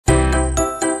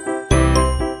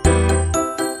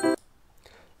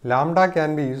Lambda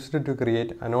can be used to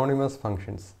create anonymous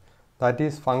functions, that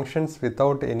is, functions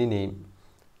without any name.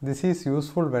 This is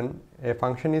useful when a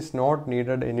function is not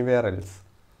needed anywhere else.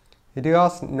 It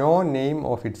has no name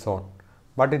of its own,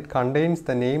 but it contains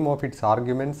the name of its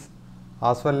arguments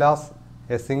as well as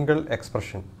a single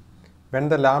expression. When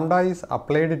the lambda is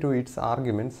applied to its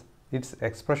arguments, its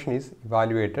expression is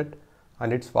evaluated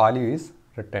and its value is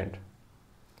returned.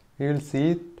 We will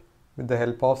see it with the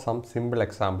help of some simple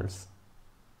examples.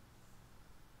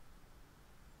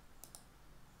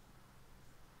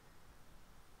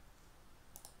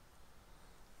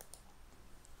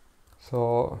 So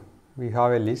we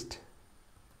have a list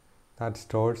that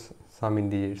stores some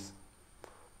integers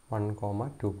 1,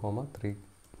 2, 3,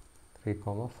 3,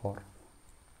 4.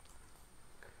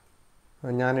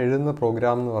 ഞാൻ എഴുതുന്ന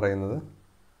programme എന്ന് പറയുന്നത്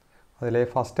അതിലെ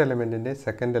first എലമെൻറ്റിൻ്റെയും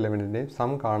second എലമെൻറ്റിൻ്റെയും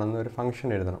some കാണുന്ന ഒരു function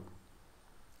എഴുതണം.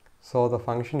 So the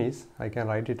function is I can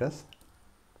write it as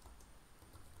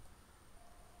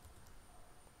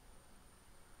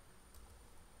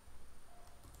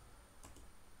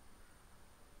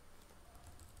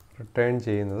return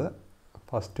ചെയ്യുന്നത്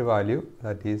first value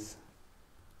that is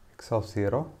X of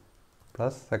 0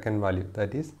 plus second value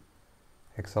that is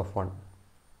X of 1.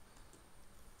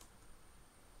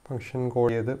 Function call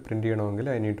ചെയ്ത് പ്രിൻ്റ് ചെയ്യണമെങ്കിൽ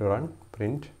I need to run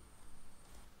print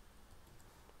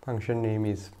function name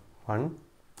is 1,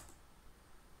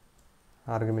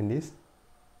 argument is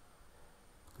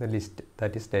the list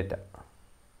that is data.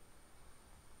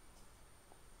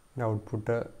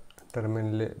 Output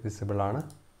ടെർമിനലിൽ visible ആണ്.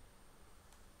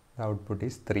 The output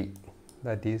is 3,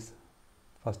 that is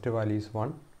first value is 1,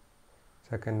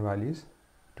 second value is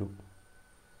 2,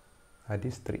 that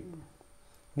is 3.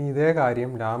 ഇനി ഇതേ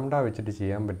കാര്യം lambda വെച്ചിട്ട്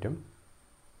ചെയ്യാൻ പറ്റും.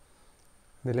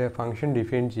 ഇതിൽ function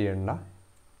define ചെയ്യേണ്ട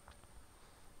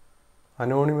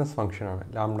അനോണിമസ് ഫംഗ്ഷനാണ്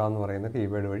ലാംഡ എന്ന് പറയുന്ന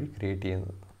കീവേഡ് വഴി ക്രിയേറ്റ്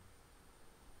ചെയ്യുന്നത്.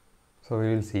 So we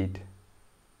will see it.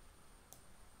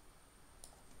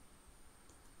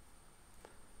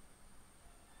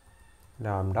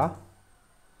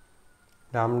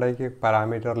 ലാംഡയ്ക്ക്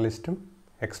parameter ലിസ്റ്റും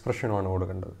എക്സ്പ്രഷനുമാണ്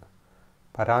കൊടുക്കേണ്ടത്.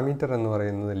 പാരാമീറ്റർ എന്ന്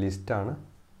പറയുന്നത് ലിസ്റ്റാണ്.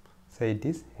 Say it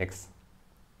is X.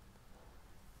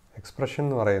 Expression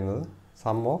എന്ന് പറയുന്നത്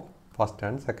some of first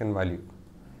and second value.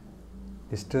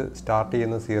 List start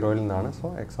ചെയ്യുന്നത് 0-ൽ നിന്നാണ്. So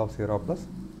X of 0 plus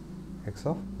X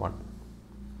of 1.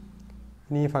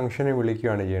 ഇനി ഈ ഫംഗ്ഷനെ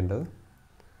വിളിക്കുകയാണ് ചെയ്യേണ്ടത്.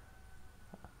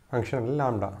 ഫംഗ്ഷനല്ല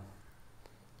ലാംഡ.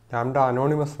 ലാംഡ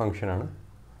അനോണിമസ് ഫംഗ്ഷനാണ്.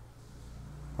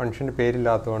 ഫംഗ്ഷന്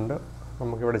പേരില്ലാത്തതുകൊണ്ട്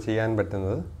നമുക്കിവിടെ ചെയ്യാൻ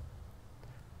പറ്റുന്നത്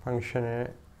ഫംഗ്ഷനെ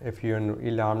FUN, ഈ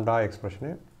ലാംഡ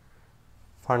എക്സ്പ്രഷനെ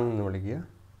ഫൺ എന്ന് വിളിക്കുക.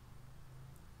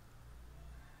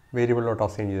 വേരിയബിളിലോട്ട്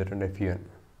അസൈൻ ചെയ്തിട്ടുണ്ട് FUN.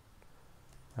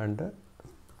 ആൻഡ്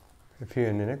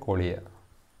FUNനെ കോൾ ചെയ്യുക.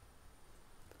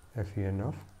 FUN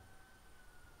of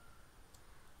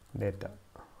data.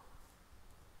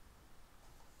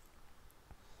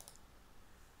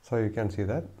 So you can see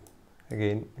that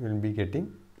again you will be getting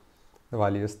the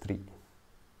value is 3.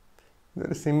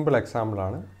 ഇതൊരു സിമ്പിൾ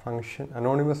എക്സാമ്പിളാണ് ഫംഗ്ഷൻ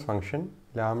അനോണിമസ് ഫംഗ്ഷൻ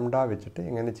ലാംഡ വെച്ചിട്ട്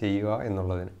എങ്ങനെ ചെയ്യുക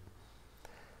എന്നുള്ളതിന്.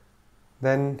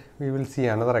 Then we will see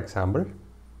another example.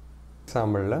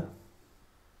 എക്സാമ്പിളിൽ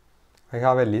I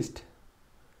have A list.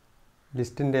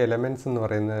 ലിസ്റ്റിൻ്റെ elements എന്ന്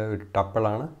പറയുന്നത് ഒരു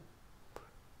ടപ്പിളാണ്.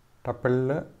 ടപ്പിളിൽ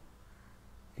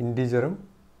ഇൻറ്റിജറും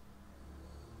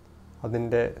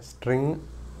അതിൻ്റെ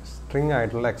സ്ട്രിങ്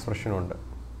ആയിട്ടുള്ള എക്സ്പ്രഷനും ഉണ്ട്.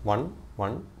 1,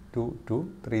 1, 2, 2,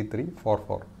 3, 3, 4,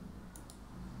 4.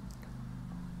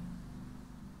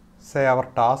 Say our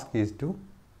task is to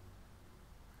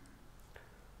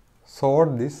sort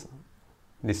this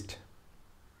list.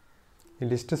 ഈ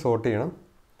ലിസ്റ്റ് സോർട്ട് ചെയ്യണം.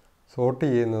 സോർട്ട്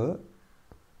ചെയ്യുന്നത്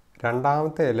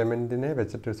രണ്ടാമത്തെ എലമെൻറ്റിനെ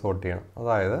വെച്ചിട്ട് സോർട്ട് ചെയ്യണം.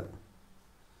 അതായത്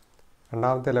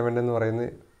രണ്ടാമത്തെ എലമെൻ്റ് എന്ന് പറയുന്നത്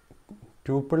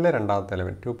ട്യൂപ്പിളിലെ രണ്ടാമത്തെ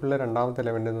എലമെൻറ്റ്. ട്യൂപ്പിളിലെ രണ്ടാമത്തെ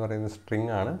എലമെൻ്റ് എന്ന് പറയുന്നത്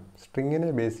സ്ട്രിങ് ആണ്.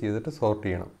 സ്ട്രിങ്ങിനെ ബേസ് ചെയ്തിട്ട് സോർട്ട്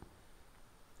ചെയ്യണം.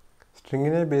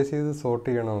 സ്ട്രിങ്ങിനെ ബേസ് ചെയ്ത് സോർട്ട്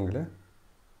ചെയ്യണമെങ്കിൽ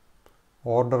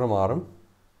ഓർഡർ മാറും.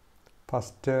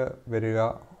 ഫസ്റ്റ് വരിക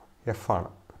F ആണ്.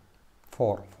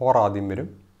 4 ആദ്യം വരും.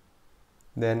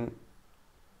 ദെൻ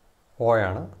O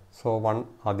ആണ്. സോ 1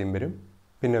 ആദ്യം വരും.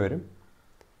 പിന്നെ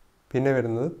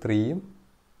വരുന്നത് 3-ഉം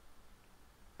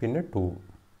പിന്നെ 2-ഉം.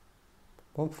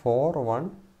 അപ്പം 4, 1,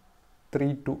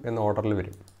 3, 2 എന്ന ഓർഡറിൽ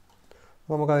വരും.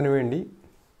 നമുക്കതിന് വേണ്ടി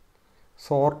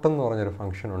സോർട്ട് എന്ന് പറഞ്ഞൊരു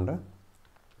ഫംഗ്ഷനുണ്ട്.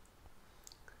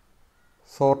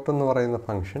 സോർട്ട് എന്ന് പറയുന്ന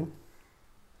ഫംഗ്ഷൻ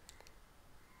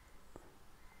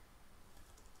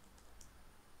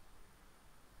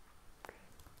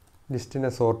ലിസ്റ്റിനെ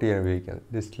സോർട്ട് ചെയ്യാൻ ഉപയോഗിക്കാം.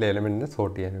 ലിസ്റ്റിലെ എലമെൻറ്റിനെ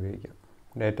സോർട്ട് ചെയ്യാൻ ഉപയോഗിക്കാം.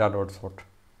 ഡേറ്റ.സോർട്ട്.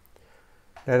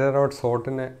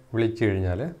 ഡേറ്റ.സോർട്ടിനെ വിളിച്ചു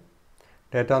കഴിഞ്ഞാൽ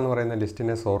ഡേറ്റ എന്ന് പറയുന്ന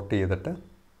ലിസ്റ്റിനെ സോർട്ട് ചെയ്തിട്ട്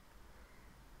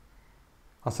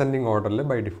അസെൻഡിങ് ഓർഡറിൽ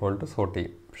ബൈ ഡിഫോൾട്ട് സോർട്ട്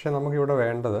ചെയ്യും. പക്ഷേ നമുക്കിവിടെ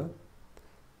വേണ്ടത്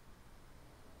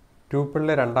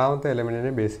ട്യൂപ്പിളിലെ രണ്ടാമത്തെ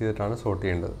എലമെൻറ്റിനെ ബേസ് ചെയ്തിട്ടാണ് സോർട്ട്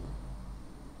ചെയ്യേണ്ടത്.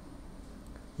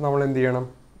 നമ്മൾ എന്ത് ചെയ്യണം?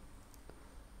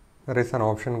 There is an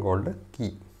option called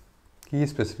key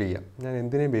specify ചെയ്യാം. ഞാൻ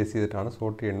എന്തിനെ ബേസ് ചെയ്തിട്ടാണ്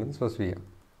സോർട്ട് ചെയ്യേണ്ടതെന്ന് സ്പെസിഫൈ ചെയ്യാം.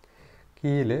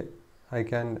 കീയിൽ I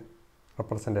can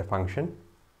represent A function,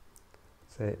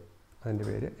 say അതിൻ്റെ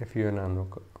പേര് fun ആണെന്ന്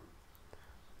നോക്കുക.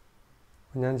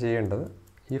 ഞാൻ ചെയ്യേണ്ടത്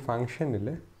ഈ ഫങ്ഷനിൽ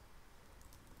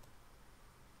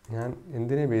ഞാൻ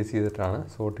എന്തിനെ ബേസ് ചെയ്തിട്ടാണ്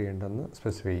സോർട്ട് ചെയ്യേണ്ടതെന്ന്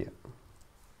സ്പെസിഫൈ ചെയ്യുക.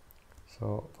 So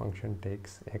function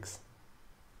takes X.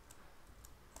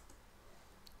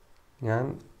 ഞാൻ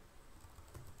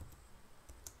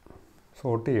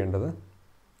സോർട്ട് ചെയ്യേണ്ടത്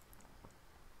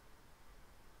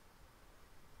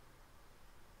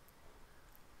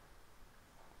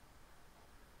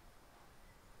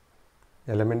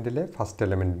എലമെൻറ്റിലെ ഫസ്റ്റ്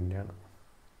എലമെൻറ്റിൻ്റെയാണ്,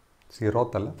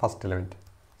 0th അല്ല, first element.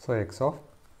 So X of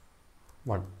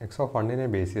 1നെ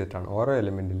base ചെയ്തിട്ടാണ്, ഓരോ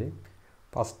എലമെൻറ്റിലെയും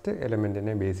ഫസ്റ്റ്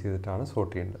എലമെൻറ്റിനെ ബേസ് ചെയ്തിട്ടാണ്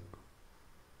സോർട്ട് ചെയ്യേണ്ടത്.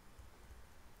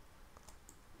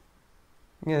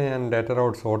 ഇങ്ങനെ ഞാൻ ഡാറ്റ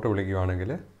റോഡ് സോർട്ട്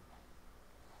വിളിക്കുകയാണെങ്കിൽ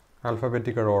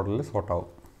ആൽഫബറ്റിക്കൽ ഓർഡറിൽ സോർട്ടാവും.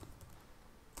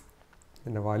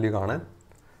 ഇതിൻ്റെ വാല്യൂ കാണാൻ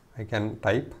I can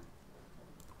type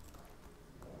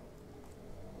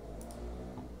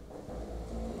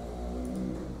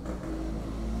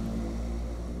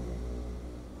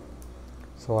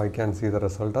so I can see the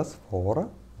result as 4,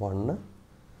 1,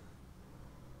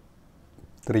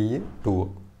 3, 2.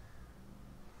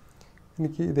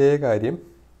 എനിക്ക് ഇതേ കാര്യം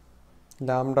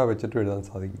ലാംഡ വെച്ചിട്ട് എഴുതാൻ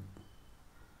സാധിക്കും.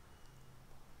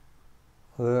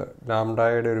 അത്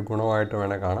ലാംഡയുടെ ഒരു ഗുണമായിട്ട്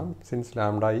വേണേൽ കാണാം. Since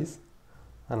lambda is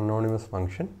anonymous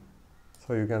function, so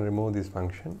you can remove this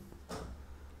function.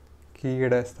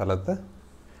 കീയുടെ സ്ഥലത്ത്,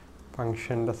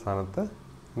 ഫങ്ഷൻ്റെ സ്ഥാനത്ത്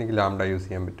എനിക്ക് ലാംഡ യൂസ്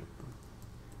ചെയ്യാൻ പറ്റും.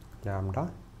 Lambda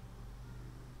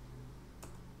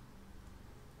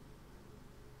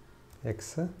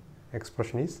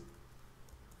expression is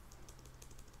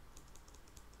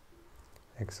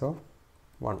x of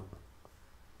 1.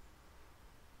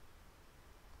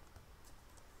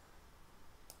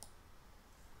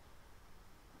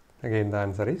 Again the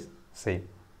answer is same.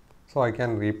 So I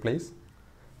can replace.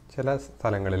 ചില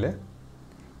സ്ഥലങ്ങളിൽ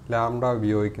ലാംഡ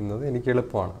ഉപയോഗിക്കുന്നത് എനിക്ക്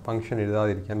എളുപ്പമാണ്, ഫങ്ഷൻ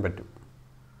എഴുതാതിരിക്കാൻ പറ്റും,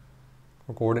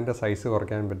 കോഡിൻ്റെ സൈസ്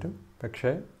കുറയ്ക്കാൻ പറ്റും.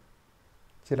 പക്ഷേ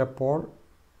ചിലപ്പോൾ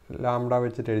ലാംഡ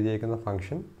വെച്ചിട്ട് എഴുതിയേക്കുന്ന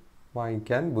ഫങ്ഷൻ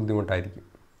വായിക്കാൻ ബുദ്ധിമുട്ടായിരിക്കും.